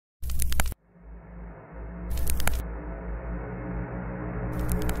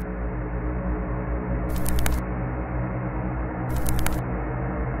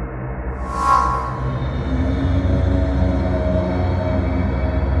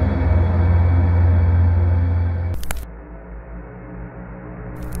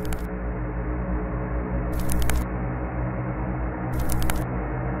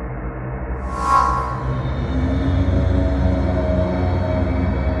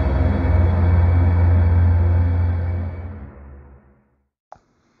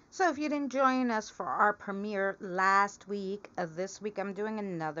if you didn't join us for our premiere last week, this week I'm doing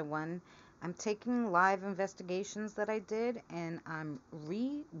another one. I'm taking live investigations that I did and I'm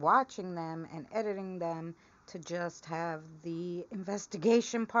re-watching them and editing them to just have the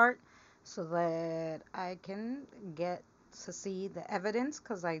investigation part so that I can get to see the evidence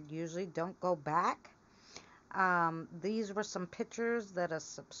because I usually don't go back. These were some pictures that a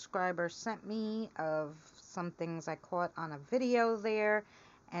subscriber sent me of some things I caught on a video there.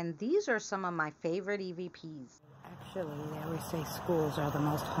 And these are some of my favorite EVPs. Actually, they always say schools are the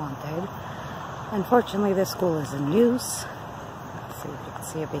most haunted. Unfortunately, this school is in use. Let's see if you can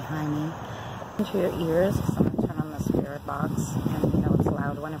see it behind me. Into your ears, so I'm going to turn on the spirit box. And you know it's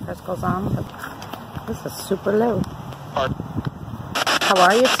loud when it first goes on, but this is super low. How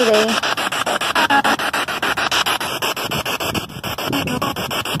are you today?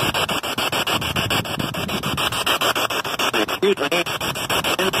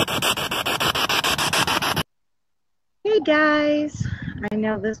 Hey guys, I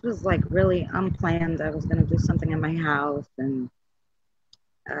know this was like really unplanned. I was gonna do something in my house and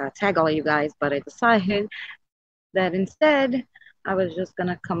tag all you guys, but I decided that instead I was just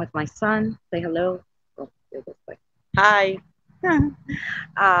gonna come with my son, say hello. Oh, here this way. Hi. And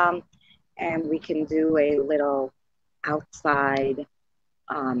we can do a little outside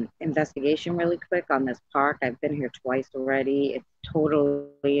investigation really quick on this park. I've been here twice already. It's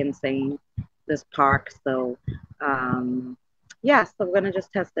totally insane, this park. So, yeah, so we're going to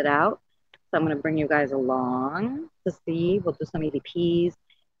just test it out. So I'm going to bring you guys along to see. We'll do some EVPs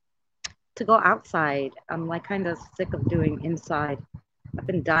to go outside. I'm like kind of sick of doing inside. I've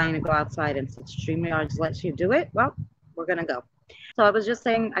been dying to go outside, and since StreamYards lets you do it, well, we're going to go. So I was just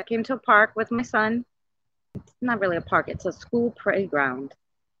saying, I came to a park with my son. It's not really a park, it's a school playground.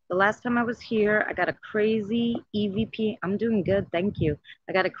 The last time I was here, I got a crazy EVP. I'm doing good, thank you.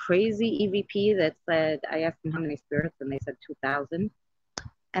 I got a crazy EVP that said, I asked them how many spirits, and they said 2,000.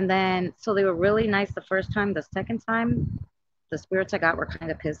 And then, so they were really nice the first time. The second time, the spirits I got were kind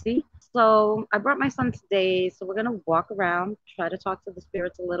of pissy. So I brought my son today. So we're going to walk around, try to talk to the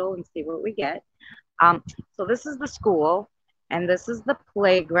spirits a little and see what we get. So this is the school, and this is the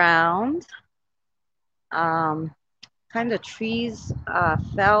playground. Kind of trees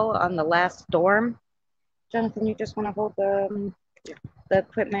fell on the last storm. Jonathan, you just want to hold the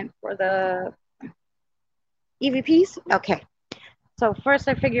equipment for the EVPs? Okay. So first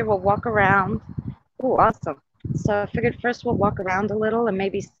I figured we'll walk around. Oh, awesome. So I figured first we'll walk around a little and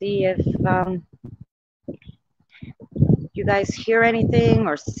maybe see if you guys hear anything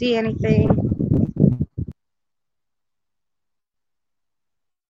or see anything.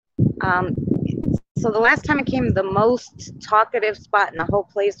 So the last time I came, the most talkative spot in the whole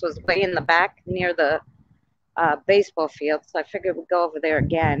place was way in the back near the baseball field. So I figured we'd go over there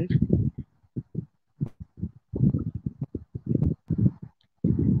again.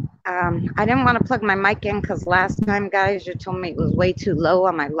 I didn't want to plug my mic in because last time, guys, you told me it was way too low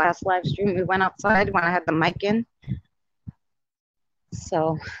on my last live stream. We went outside when I had the mic in.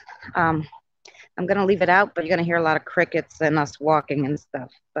 So I'm going to leave it out, but you're going to hear a lot of crickets and us walking and stuff.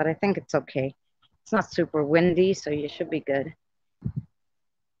 But I think it's okay. It's not super windy, so you should be good.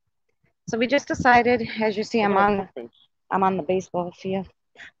 So we just decided, as you see, I'm on the baseball field.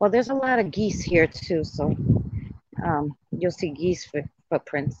 Well, there's a lot of geese here too, so you'll see geese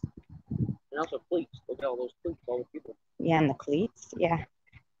footprints. And also cleats. Look at all those cleats, all the people. Yeah, and the cleats, yeah.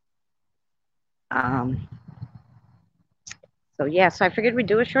 So yeah, so I figured we'd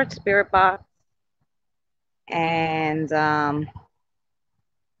do a short spirit box and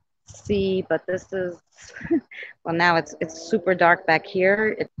see, but this is well, now it's super dark back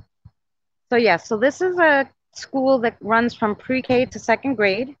here. So yeah, so this is a school that runs from pre-K to second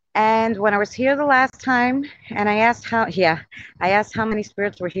grade. And when I was here the last time, and I asked how many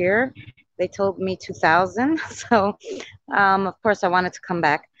spirits were here, they told me 2,000. So of course I wanted to come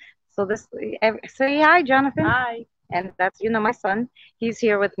back. So say hi, Jonathan. Hi. And that's, my son. He's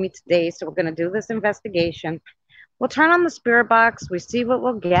here with me today. So we're going to do this investigation. We'll turn on the spirit box. We see what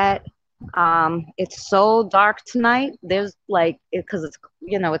we'll get. It's so dark tonight. There's because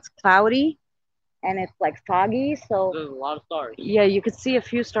it's cloudy and it's like foggy. So there's a lot of stars. Yeah, you could see a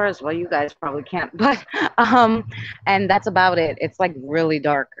few stars. Well, you guys probably can't, but and that's about it. It's like really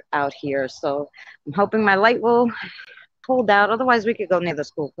dark out here. So I'm hoping my light will hold out. Otherwise, we could go near the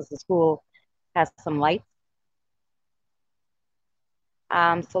school because the school has some lights.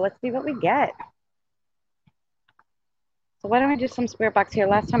 So let's see what we get. So why don't we do some spirit box here?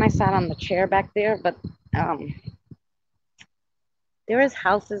 Last time I sat on the chair back there, but there is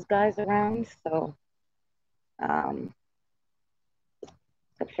houses, guys, around. So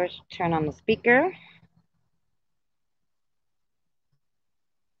But first, turn on the speaker.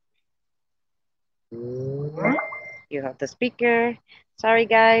 You have the speaker. Sorry,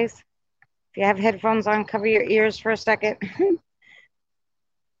 guys. If you have headphones on, cover your ears for a second. Because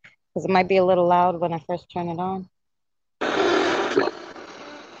it might be a little loud when I first turn it on.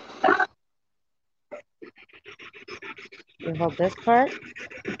 You hold this part.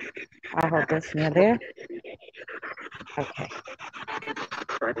 I'll hold this near there. Okay.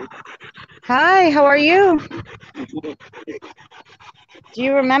 Hi, how are you? Do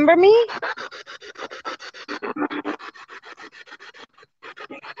you remember me?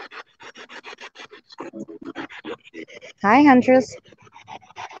 Hi, Huntress.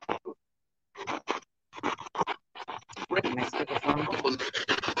 My speakerphone.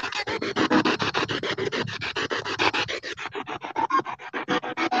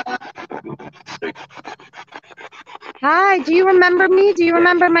 Hi, do you remember me? Do you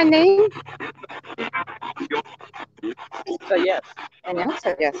remember my name? So yes. I know,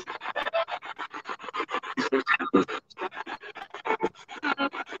 so yes.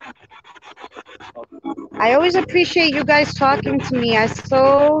 I always appreciate you guys talking to me. I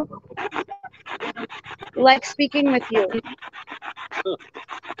so like speaking with you.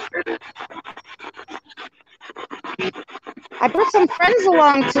 I brought some friends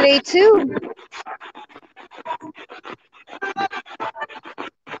along today too.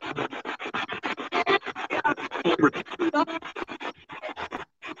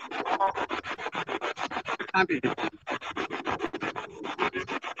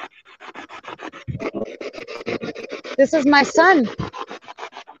 This is my son,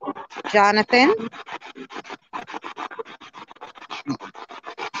 Jonathan.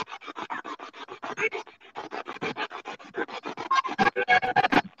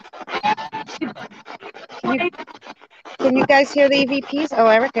 Can you guys hear the EVPs? Oh,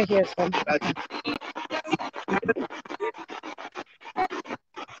 Erica hears them.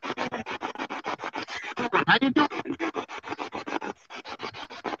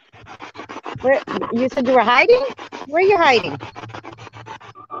 Where, you said you were hiding? Where are you hiding?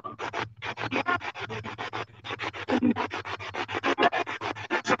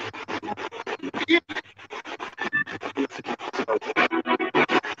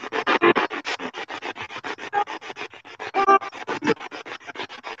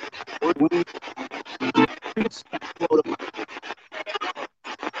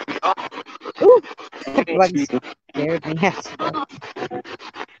 Ooh, blood scared me.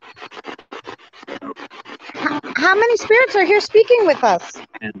 How many spirits are here speaking with us?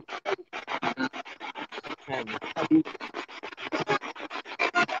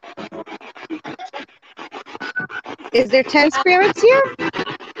 Is there 10 spirits here?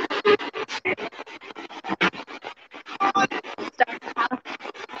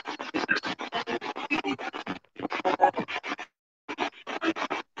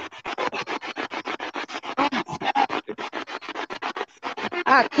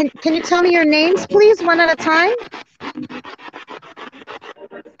 Can you tell me your names, please, one at a time?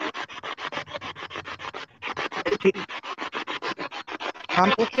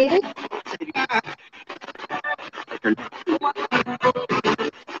 Complicated?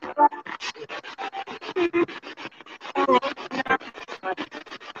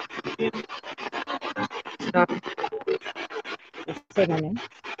 Say my name.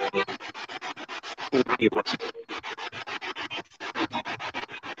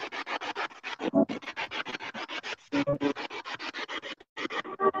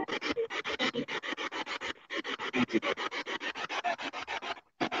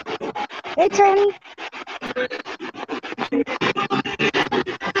 Hey, Tony.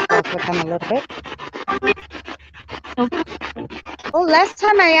 Talk with them a little bit. Oh, last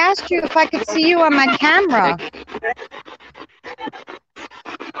time I asked you if I could see you on my camera.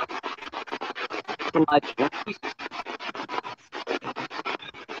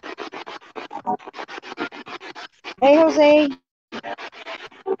 Hey, Jose.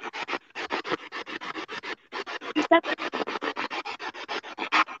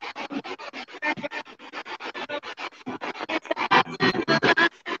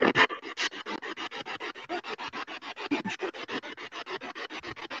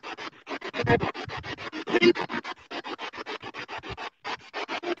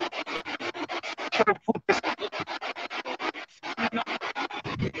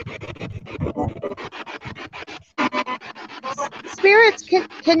 Spirits,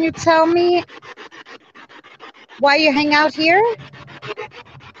 can you tell me why you hang out here?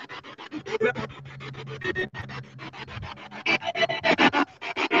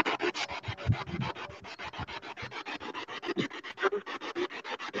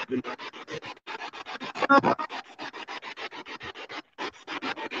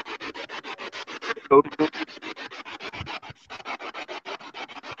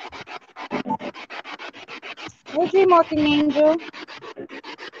 Hey, Dream Walking Angel.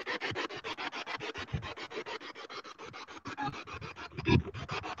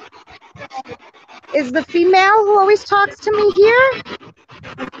 Is the female who always talks to me here?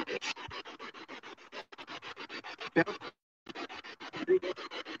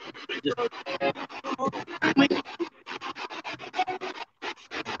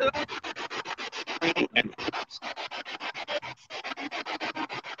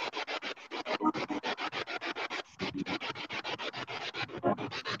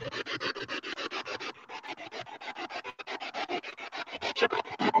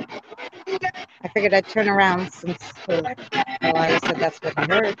 I figured I'd turn around since Elias said that's what he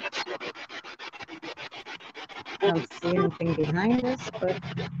heard. I don't see anything behind us, but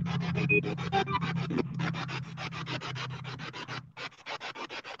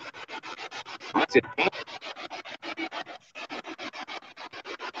That's it.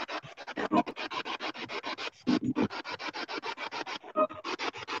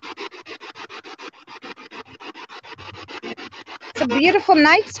 it's a beautiful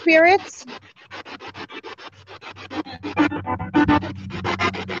night, spirits.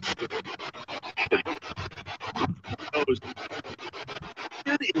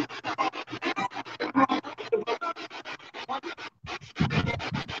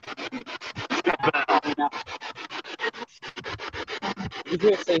 Did you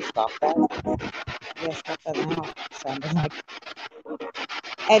hear it say stop that? Yes, that doesn't help. Sounded like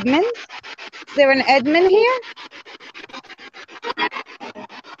Edmund. Is there an Edmund here?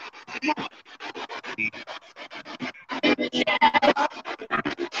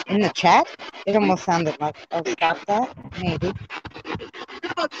 In the chat? It almost sounded like, oh, stop that? Maybe.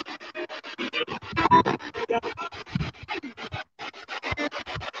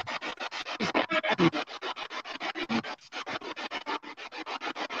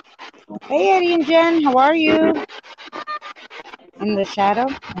 Hey, Eddie and Jen, how are you? In the shadow?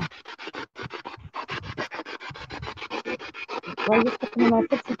 Why are you sticking in my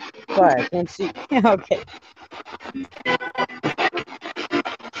pixie? Sorry, I can't see. Okay.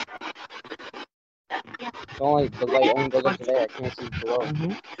 Only the light only goes up to there. I can't see below.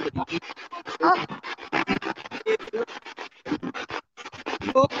 Mm-hmm. Oh.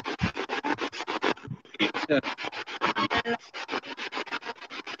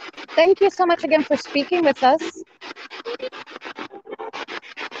 Thank you so much again for speaking with us.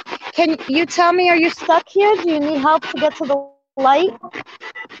 Can you tell me, are you stuck here? Do you need help to get to the light?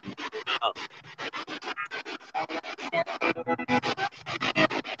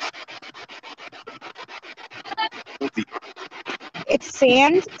 It's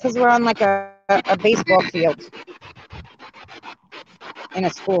sand because we're on like a baseball field in a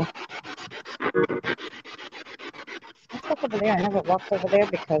school. Let's walk over there. I never walked over there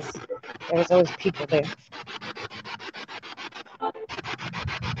because there was always people there.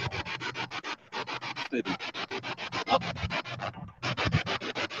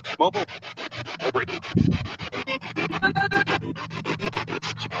 Mobile.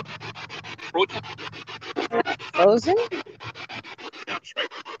 Frozen?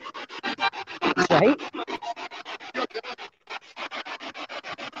 That's right.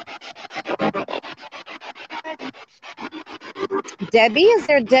 Debbie? Is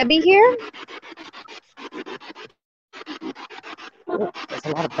there Debbie here? Oh, there's a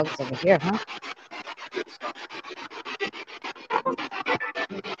lot of bugs over here, huh?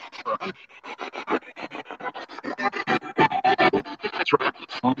 That's right.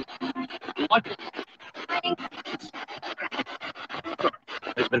 What?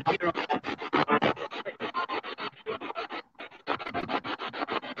 It's been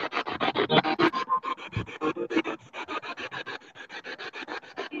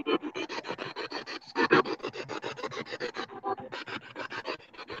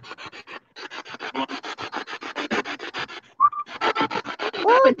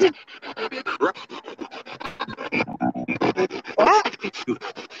Well, wow.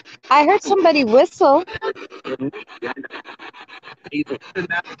 I heard somebody whistle.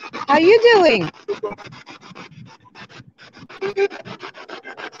 How you doing?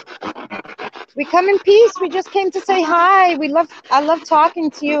 We come in peace. We just came to say hi. I love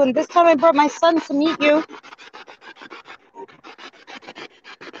talking to you. And this time I brought my son to meet you.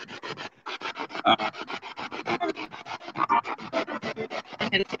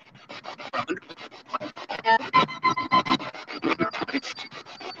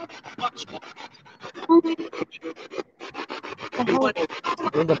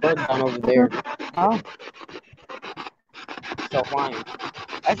 There's a bird down over there. Oh, Still flying.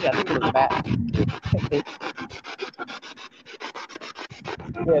 Actually, I think it was a bat. could be.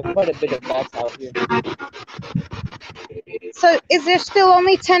 We have quite a bit of bats out here. So is there still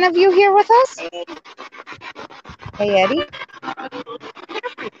only 10 of you here with us? Hey, Eddie.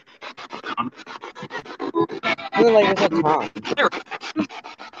 You're like it's a Tom.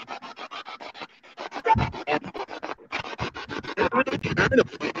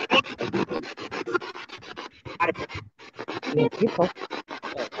 People.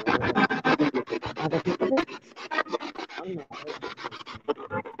 Other people do?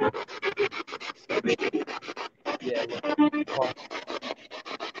 Yeah.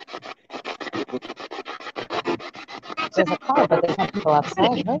 There's a car, but there's no people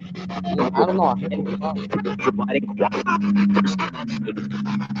outside, right? I don't know.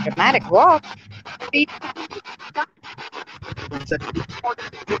 Dramatic walk. This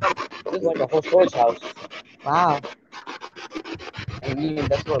is like a whole storage house. Wow. I mean,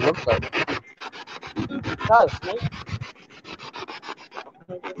 that's what it looks like. It does, snake.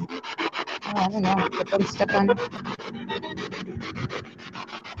 Oh, I don't know. But don't step on.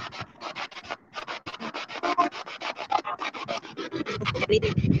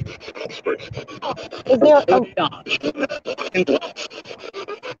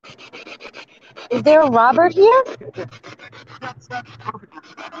 Is there a Robert here?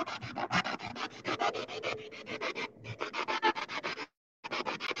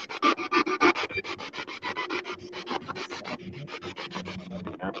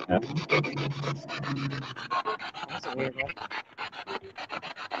 That's a weird one.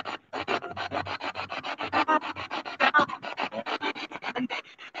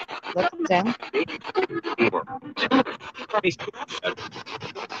 Look down.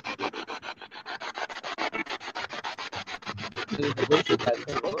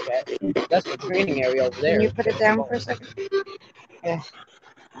 That's the training area over there. Can you put it down for a second? Yeah.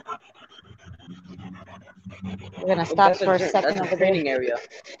 We're gonna stop for a second That's over a training there. area.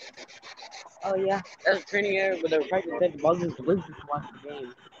 Oh yeah. That's a training area where they're practicing dead bugs and lizards to watch the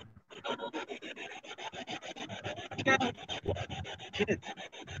game.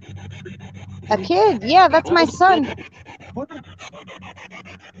 A kid? Yeah, that's my son.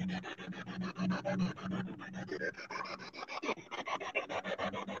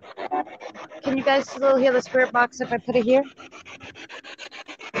 Can you guys still hear the spirit box if I put it here?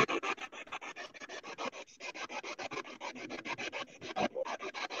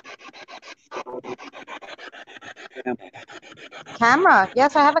 Camera.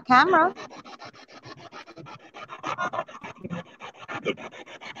 Yes, I have a camera.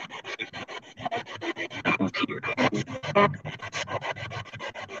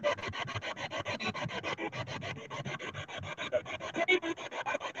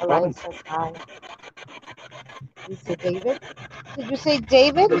 Elias says hi. You say David? Did you say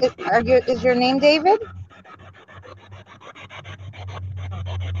David? Is your name David?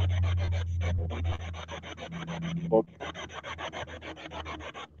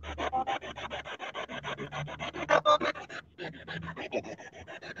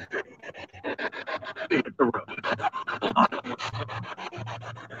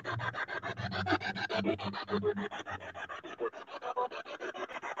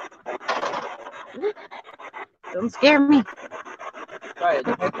 Don't scare me. Right,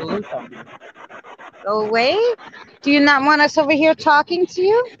 they make the loot up. Go away. Do you not want us over here talking to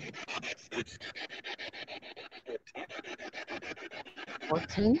you?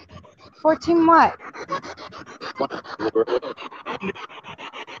 14? 14 what?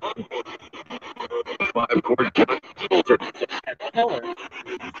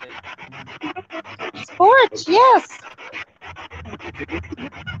 Sports, yes.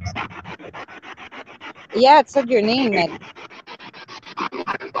 Yeah, it said your name, Ed.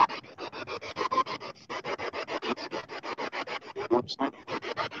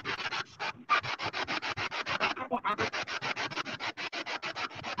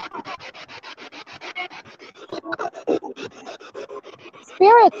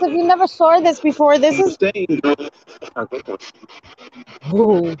 Spirits, if you never saw this before, this is...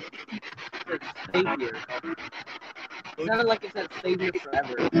 Ooh. Stay here. It sounded like it said stay here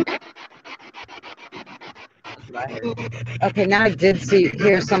forever. That's what I heard. Okay, now I did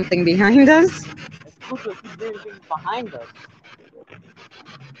hear something behind us. It's cool to keep hearing things behind us.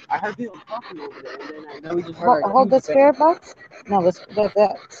 I heard people talking over there, and then I know we just heard Hold the spirit box? No, the spirit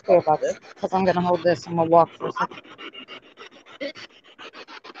box. Because I'm going to hold this and we'll walk for a second.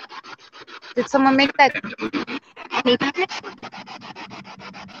 Did someone make that?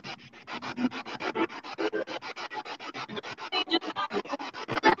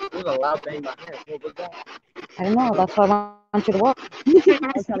 There's a loud bang behind us. What was that? I don't know. That's why I want you to walk. I'm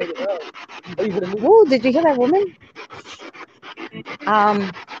trying to get out. Oh, you gonna move? Ooh, did you hear that woman?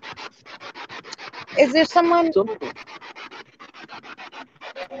 Is there someone?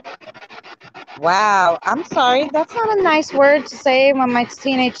 Wow, I'm sorry. That's not a nice word to say when my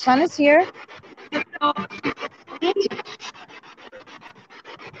teenage son is here.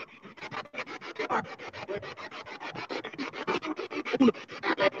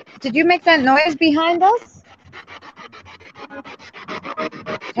 Did you make that noise behind us?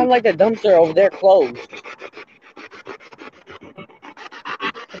 Sounds like the dumpster over there closed.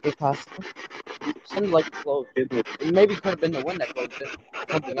 Could be possible. Sounded like it closed. It maybe could have been the one that closed it.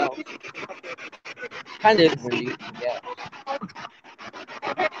 Something else. Kind of is windy. Yeah.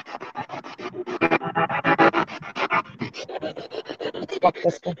 Walk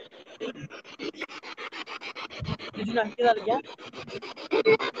this way. Did you not hear that again?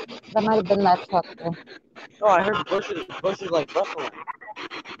 That might have been that truck there. Oh, I heard bushes like rustling.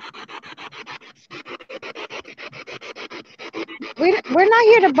 We're not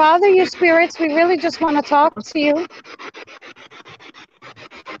here to bother you, spirits. We really just want to talk to you.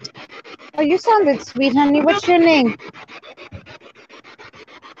 Oh, you sounded sweet, honey. What's your name?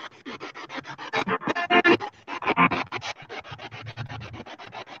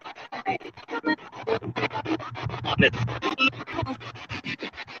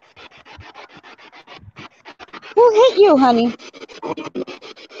 Who hit you, honey?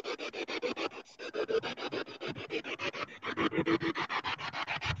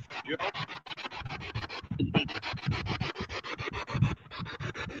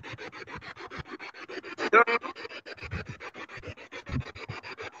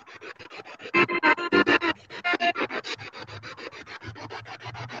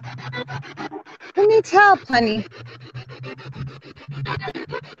 Who needs help, honey?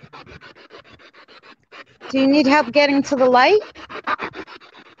 Do you need help getting to the light?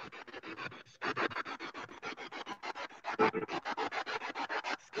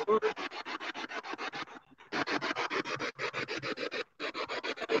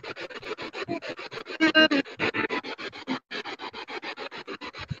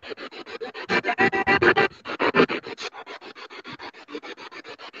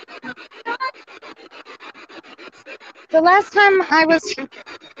 The last time I was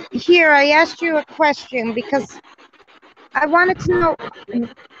here, I asked you a question because I wanted to know,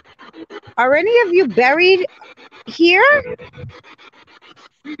 are any of you buried here?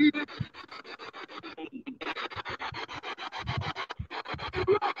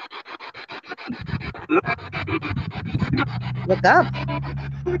 Look up.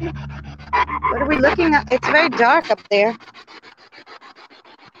 What are we looking at? It's very dark up there.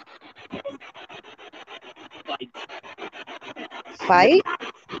 Fight?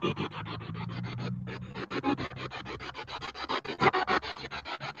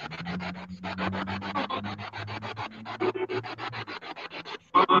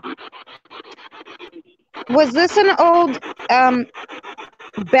 Was this an old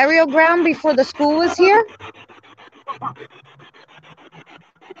burial ground before the school was here?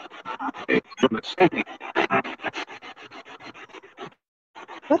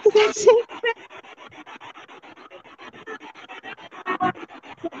 What did they say?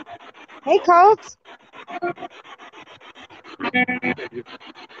 Hey, Colt.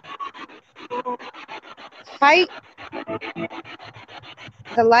 Fight.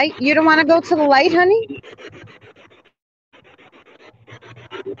 The light? You don't want to go to the light, honey?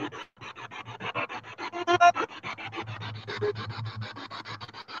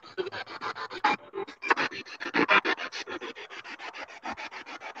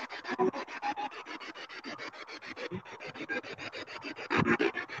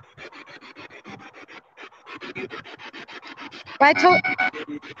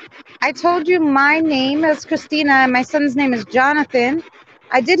 I told you my name is Christina and my son's name is Jonathan.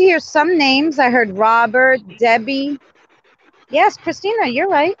 I did hear some names. I heard Robert, Debbie. Yes, Christina, you're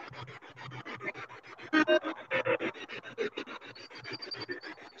right.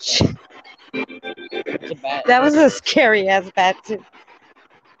 That was a scary ass bat too.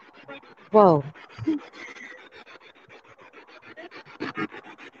 Whoa.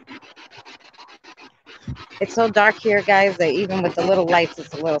 It's so dark here, guys, that even with the little lights,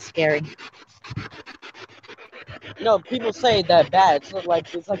 it's a little scary. No, people say that bad.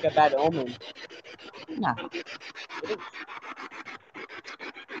 It's like a bad omen. No.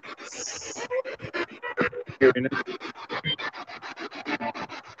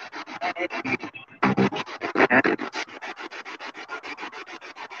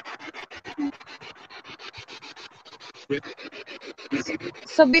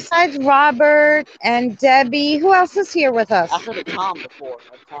 So besides Robert and Debbie, who else is here with us? I heard of Tom before.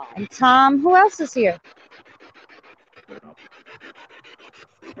 Tom. And Tom, who else is here?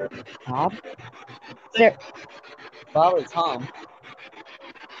 Bob? Bob or Tom?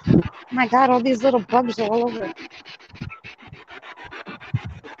 My God, all these little bugs are all over.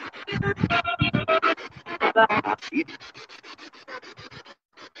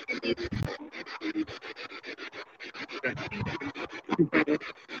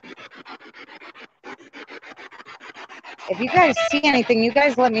 If you guys see anything, you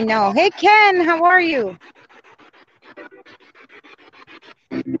guys let me know. Hey, Ken, how are you?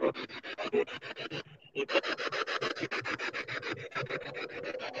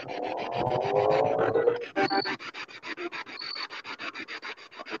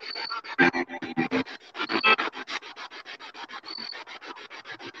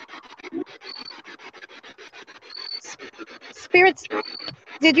 Spirits,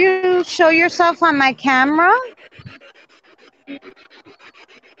 did you show yourself on my camera?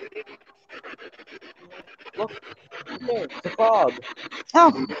 Look, there, it's a frog.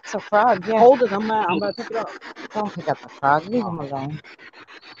 Oh, it's a frog, yeah. Hold it, I'm gonna pick it up. Don't pick up the frog, leave him alone.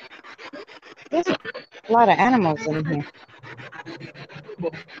 There's a lot of animals in here.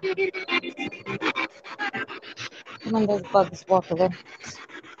 Come on, those bugs walk away.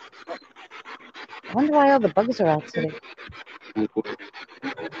 I wonder why all the bugs are out today.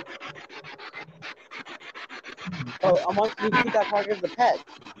 Oh, I want you to keep that frog as a pet.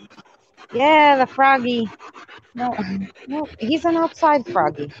 Yeah, the froggy. No, he's an outside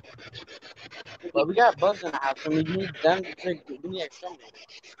froggy. But we got bugs in the house and we need them to give me exterminate.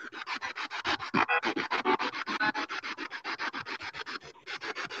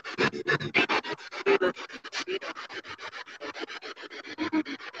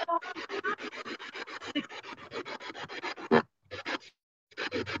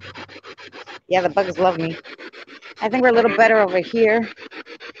 Yeah, the bugs love me. I think we're a little better over here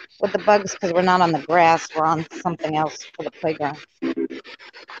with the bugs because we're not on the grass. We're on something else for the playground.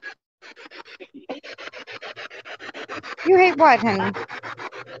 You hate what, honey?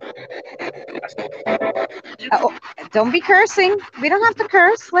 Oh, don't be cursing. We don't have to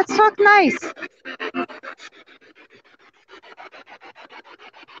curse. Let's talk nice.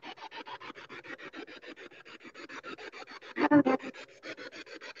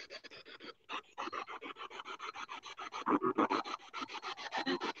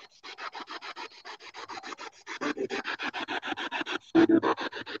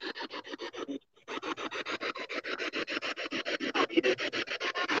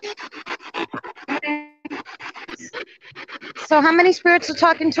 So how many spirits are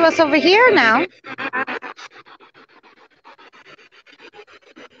talking to us over here now?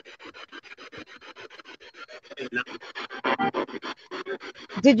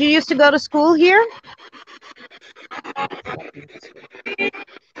 Did you used to go to school here?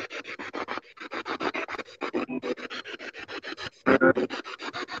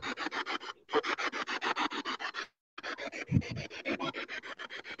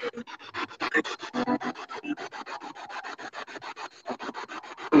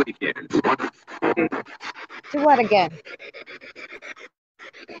 Do what again?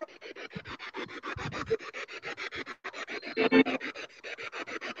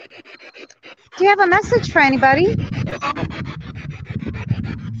 Do you have a message for anybody?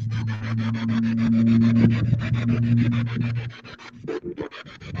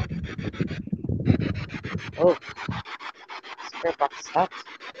 Oh, spirit box stopped.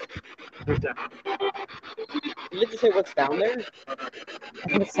 Did you say what's down there? I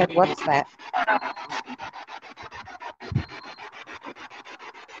think it said, what's that?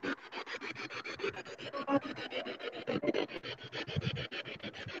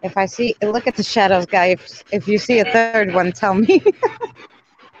 If I see, look at the shadows, guy. If you see a third one, tell me.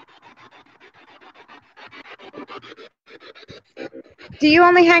 Do you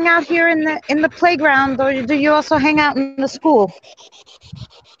only hang out here in the playground, or do you also hang out in the school?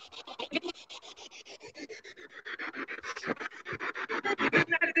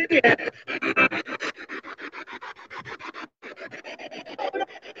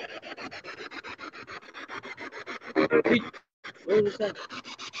 Where was that?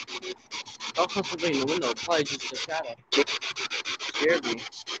 Oh, possibly in the window. Probably just a shadow. Scared me.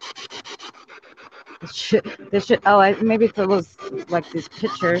 Maybe if it was like these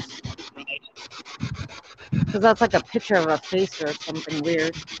pictures. Because that's like a picture of a face or something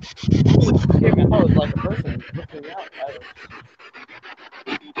weird. Scared me. I thought it was like a person looking out at us.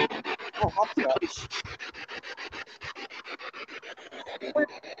 Oh, hopscotch.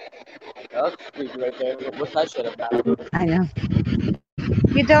 Oh, that's creepy right there. What's that shit about? I know.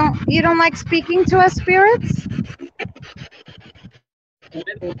 You don't like speaking to us, spirits?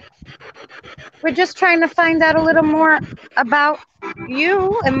 We're just trying to find out a little more about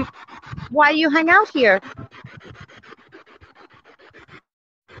you and why you hang out here.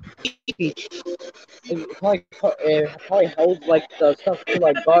 speech? It probably held like the stuff to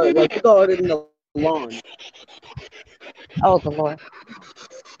like guard in the lawn. Oh, the Lord.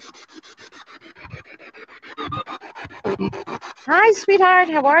 Hi, sweetheart.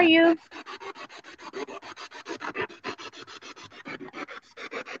 How are you?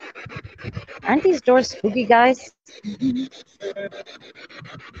 Aren't these doors spooky, guys?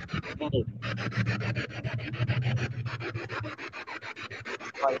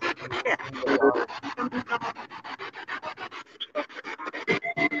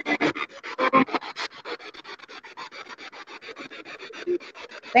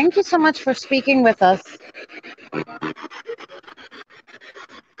 Thank you so much for speaking with us.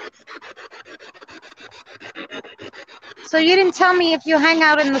 So you didn't tell me if you hang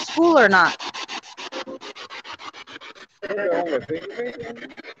out in the school or not.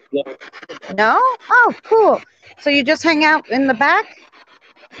 No? Oh, cool. So you just hang out in the back?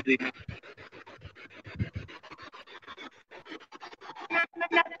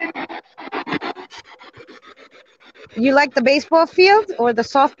 You like the baseball field or the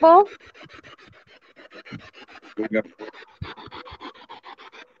softball?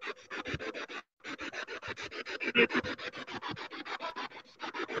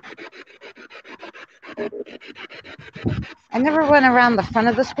 I never went around the front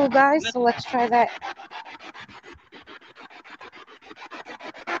of the school, guys, so let's try that.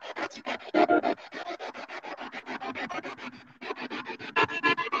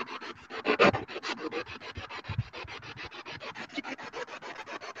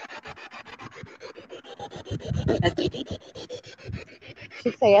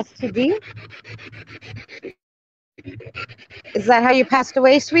 Should say STD? Is that how you passed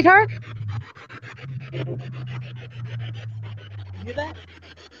away, sweetheart? Hear that?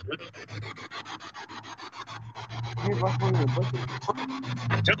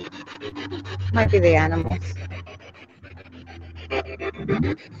 Might be the animals.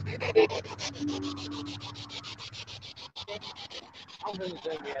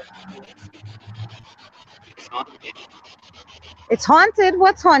 It's haunted.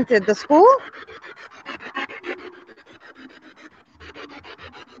 What's haunted? The school?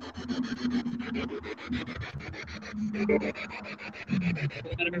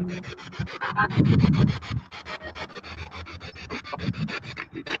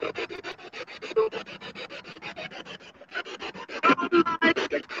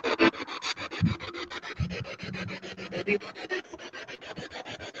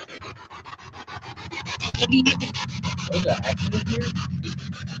 There's an accident here.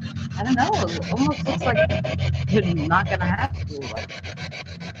 I don't know. It almost looks like you're not gonna have school.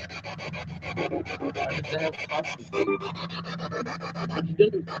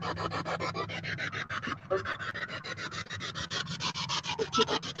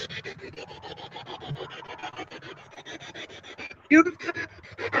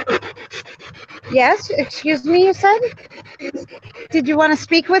 Yes, excuse me, you said? Did you want to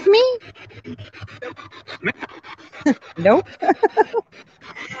speak with me? Nope.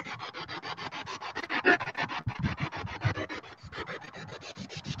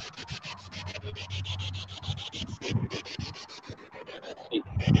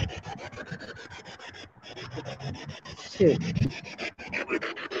 Shoot.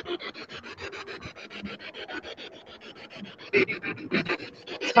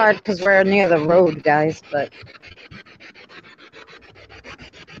 It's hard because we're near the road, guys, but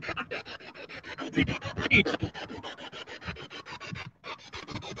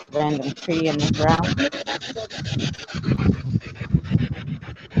random tree in the ground.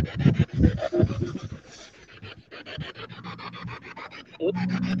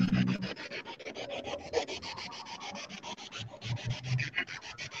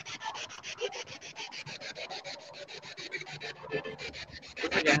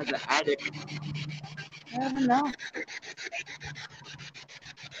 Looks like it has an attic. I don't know.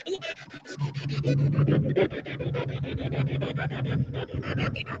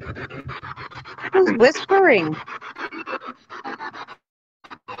 Who's whispering?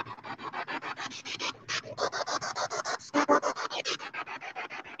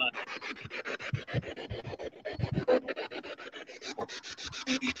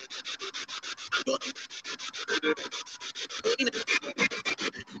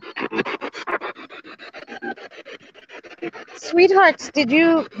 Sweethearts, did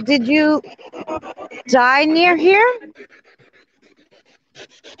you die near here?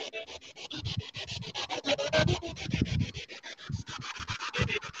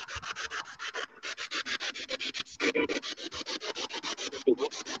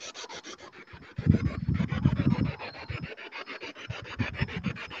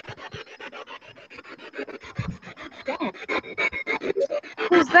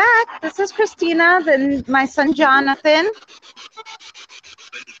 that? This is Christina, then my son Jonathan.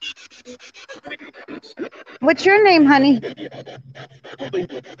 What's your name, honey?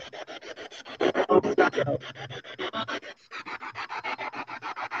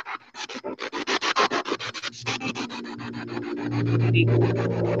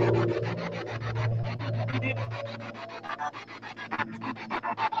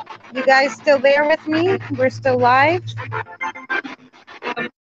 You guys still there with me? We're still live?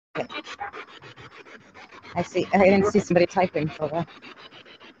 I didn't see somebody typing for that.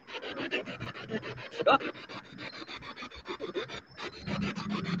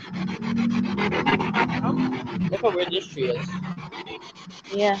 Look how weird this tree is.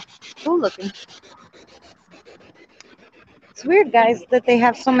 Yeah, cool looking. It's weird, guys, that they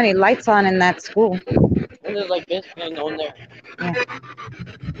have so many lights on in that school. And there's like basically no one there. Yeah.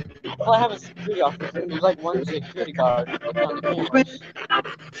 Well, I have a security officer. There's like one security guard looking on the cameras.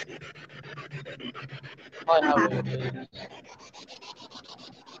 Probably how it is.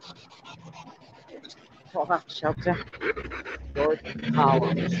 Fallout shelter. George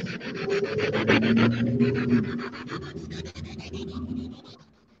Collins.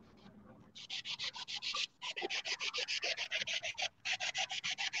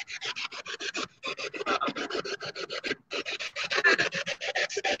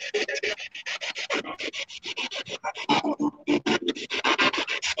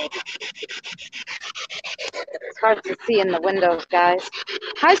 It's hard to see in the windows, guys.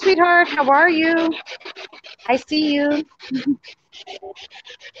 Hi, sweetheart. How are you? I see you.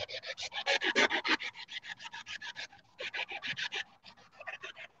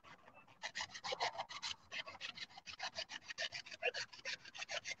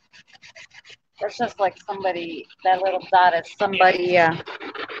 It's just like somebody, that little dot is somebody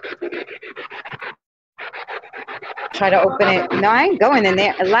try to open it. No, I ain't going in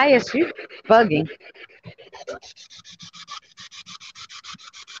there. Elias, you bugging.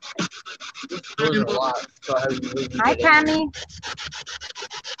 There's a lot. So Hi, Tammy.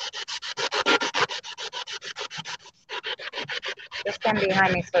 Just stand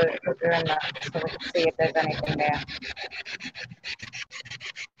behind me so you're in the, so we can see if there's anything there.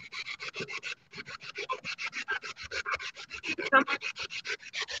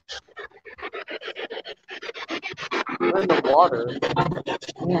 We're in the water.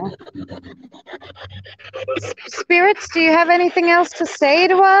 Yeah. Spirits, do you have anything else to say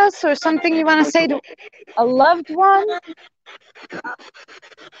to us or something you want to say to a loved one?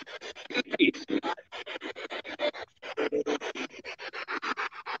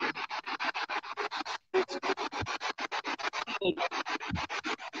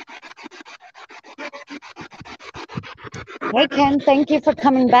 Hey, Ken, thank you for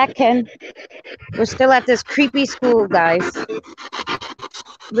coming back, Ken. We're still at this creepy school, guys.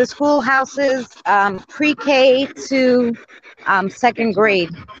 The schoolhouse is pre-K to second grade.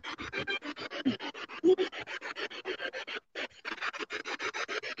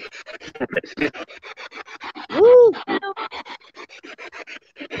 Woo!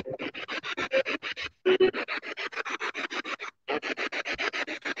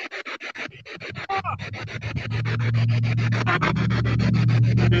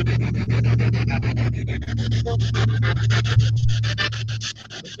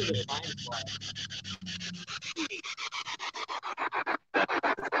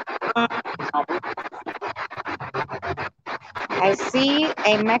 I see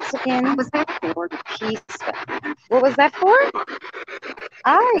a Mexican. What was that for? Pizza. What was that for?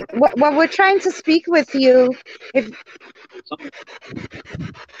 Well, we're trying to speak with you. If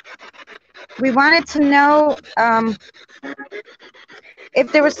we wanted to know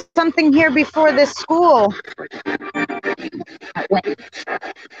if there was something here before this school.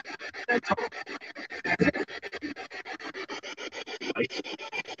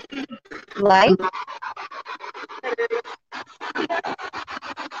 Light?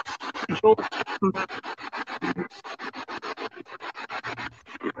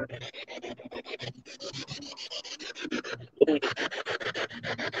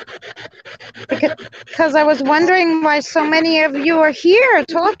 Because I was wondering why so many of you are here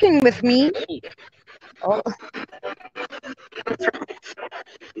talking with me. Oh.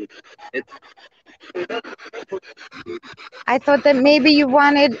 I thought that maybe you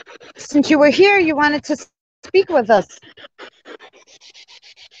wanted, since you were here, you wanted to speak with us.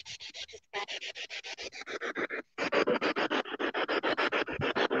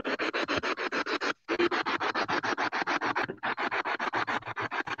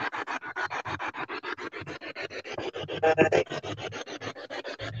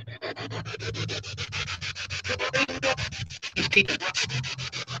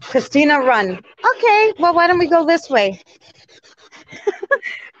 Christina, run. Okay, well, why don't we go this way?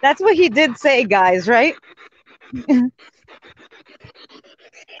 That's what he did say, guys, right?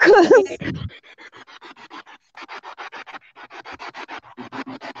 'Cause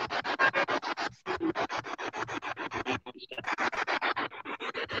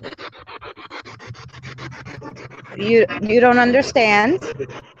you don't understand.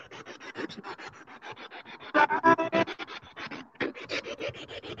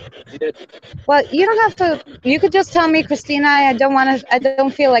 Well, you don't have to. You could just tell me, Christina, I don't want to. I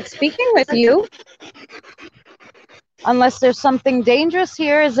don't feel like speaking with you. Unless there's something dangerous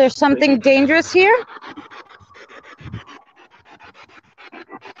here. Is there something dangerous here?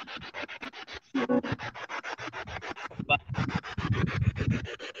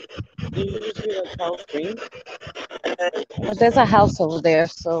 Did you just hear that cow scream? Well, there's a house over there,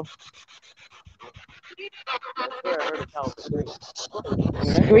 so. I swear I heard a cow scream.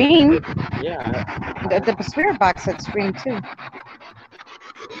 Scream? Yeah. The spirit box had screamed too.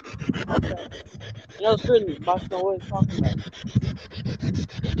 You know, Spirit Box know what it's talking about.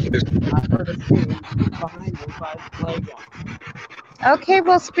 I heard a scream behind me by the playground. Okay,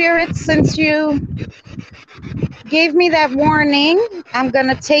 well, spirits, since you gave me that warning, I'm going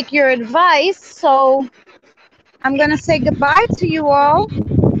to take your advice. So I'm going to say goodbye to you all.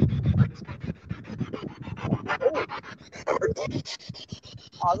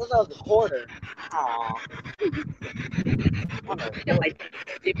 Oh, I thought that was a quarter. Aw.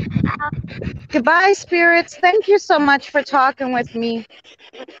 Goodbye, spirits. Thank you so much for talking with me.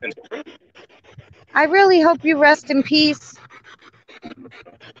 I really hope you rest in peace.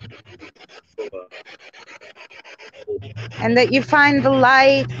 And that you find the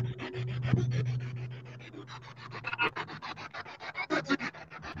light.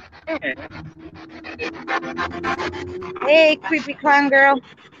 Hey, creepy clown girl.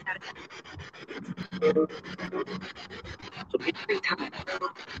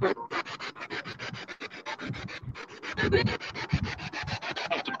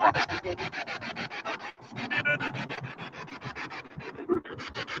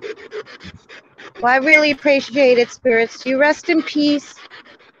 Well, I really appreciate it, spirits. You rest in peace.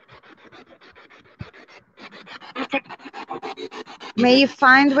 May you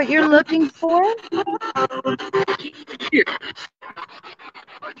find what you're looking for.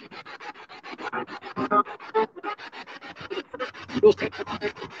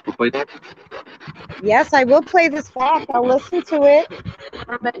 Yes, I will play this back. I'll listen to it.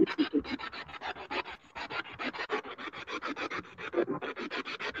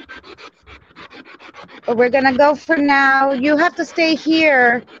 But we're going to go for now. You have to stay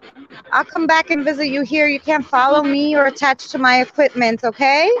here. I'll come back and visit you here. You can't follow me or attach to my equipment,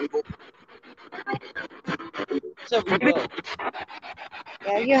 okay? So we go.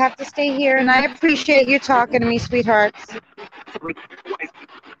 Yeah, you have to stay here, and I appreciate you talking to me, sweethearts.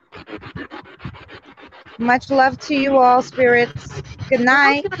 Much love to you all, spirits. Good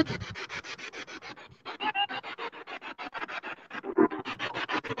night.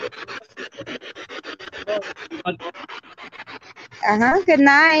 Good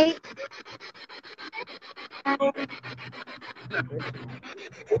night.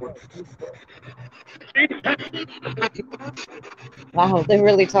 Wow, they're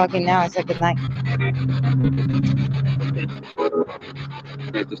really talking now. I said good night.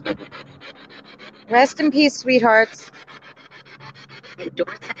 Rest in peace, sweethearts.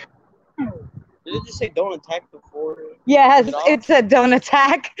 Did it just say don't attack before? Yes, it said don't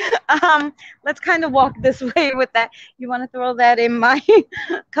attack. Let's kind of walk this way with that. You want to throw that in my...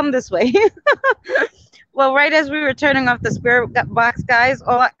 Come this way. Well, right as we were turning off the spirit box, guys,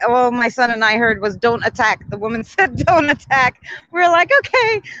 all my son and I heard was don't attack. The woman said don't attack. We were like,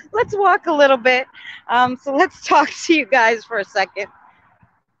 okay, let's walk a little bit. So let's talk to you guys for a second.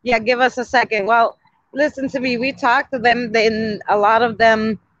 Yeah, give us a second. Well, listen to me. We talked to them. Then a lot of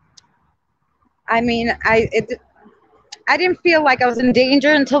them... I mean, I didn't feel like I was in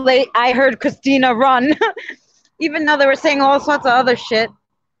danger until I heard Christina run, even though they were saying all sorts of other shit.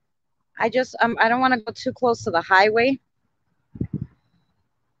 I don't want to go too close to the highway.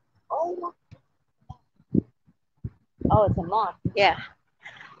 Oh, it's a moth. Yeah.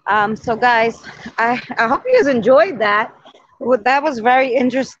 So guys, I hope you guys enjoyed that. That was very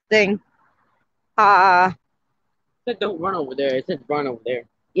interesting. It said don't run over there. It said run over there.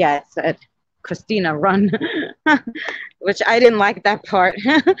 Yeah, it said Christina run, which I didn't like that part.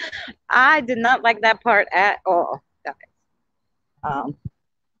 I did not like that part at all, guys.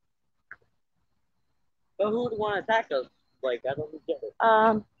 But who would want to attack us? Like, I don't get it.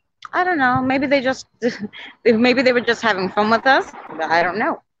 I don't know. Maybe they were just having fun with us. I don't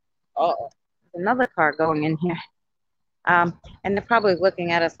know. Uh-oh. Another car going in here. And they're probably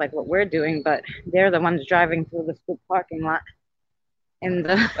looking at us like what we're doing, but they're the ones driving through the school parking lot. In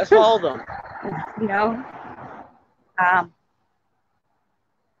the Let's follow them. no. Um,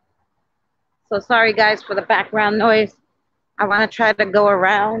 so sorry guys for the background noise. I want to try to go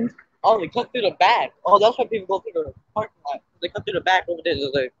around. Oh, they cut through the back. Oh, that's why people go through the parking lot. They cut through the back over there.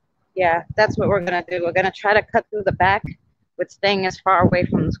 Like, Yeah, that's what we're gonna do. We're gonna try to cut through the back with staying as far away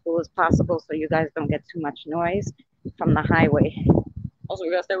from the school as possible, so you guys don't get too much noise from the highway. also, we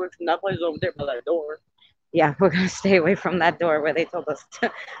gotta stay away from that place over there by that door. Yeah, we're gonna stay away from that door where they told us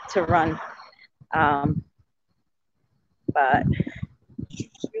to run. But Did you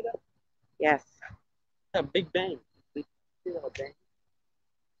see that? yes. That big bang. Did you see that bang?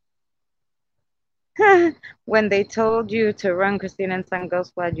 When they told you to run Christina and Son Ghost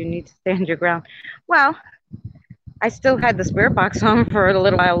Squad, you need to stand your ground. Well, I still had the spirit box on for a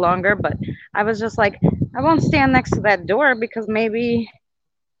little while longer, but I was just like, I won't stand next to that door because maybe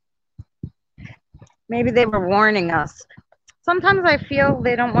they were warning us. Sometimes I feel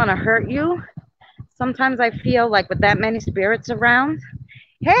they don't want to hurt you. Sometimes I feel like with that many spirits around.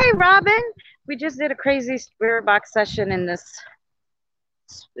 Hey, Robin, we just did a crazy spirit box session in this.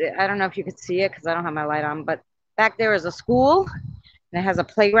 I don't know if you could see it because I don't have my light on, but back there is a school and it has a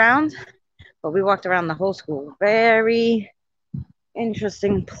playground. But we walked around the whole school. Very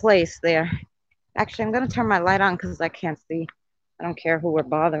interesting place there. Actually, I'm going to turn my light on because I can't see. I don't care who we're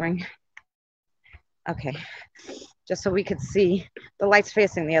bothering. Okay. Just so we could see. The light's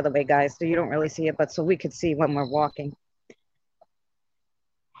facing the other way, guys, so you don't really see it, but so we could see when we're walking.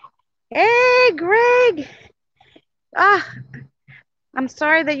 Hey, Greg! I'm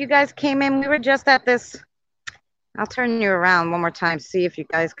sorry that you guys came in. We were just at this. I'll turn you around one more time, see if you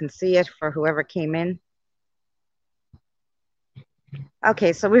guys can see it for whoever came in.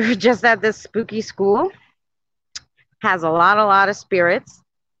 Okay, so we were just at this spooky school. Has a lot of spirits.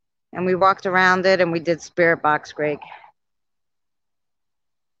 And we walked around it and we did spirit box, Greg.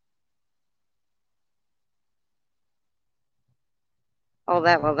 Oh,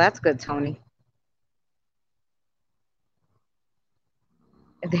 that's good, Tony.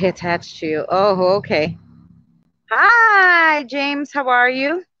 They attached to you. Oh, okay. Hi, James. How are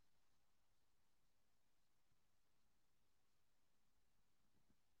you?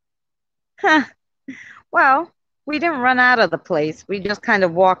 Huh. Well, we didn't run out of the place. We just kind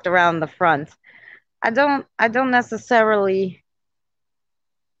of walked around the front. I don't necessarily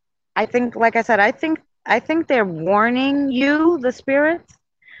I think like I said, I think they're warning you, the spirits,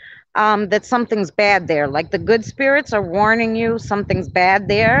 that something's bad there. Like the good spirits are warning you something's bad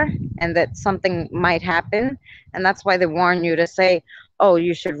there and that something might happen. And that's why they warn you to say, oh,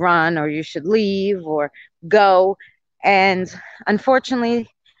 you should run or you should leave or go. And unfortunately,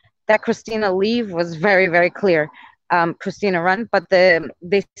 that Christina leave was very, very clear. Christina run, but they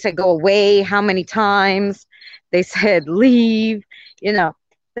said go away how many times? They said leave, you know.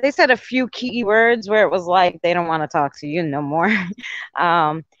 They said a few key words where it was like they don't want to talk to you no more.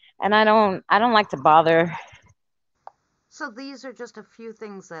 um, and I don't like to bother. So these are just a few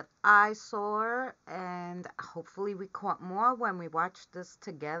things that I saw, and hopefully we caught more when we watch this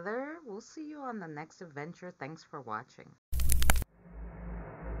together. We'll see you on the next adventure. Thanks for watching.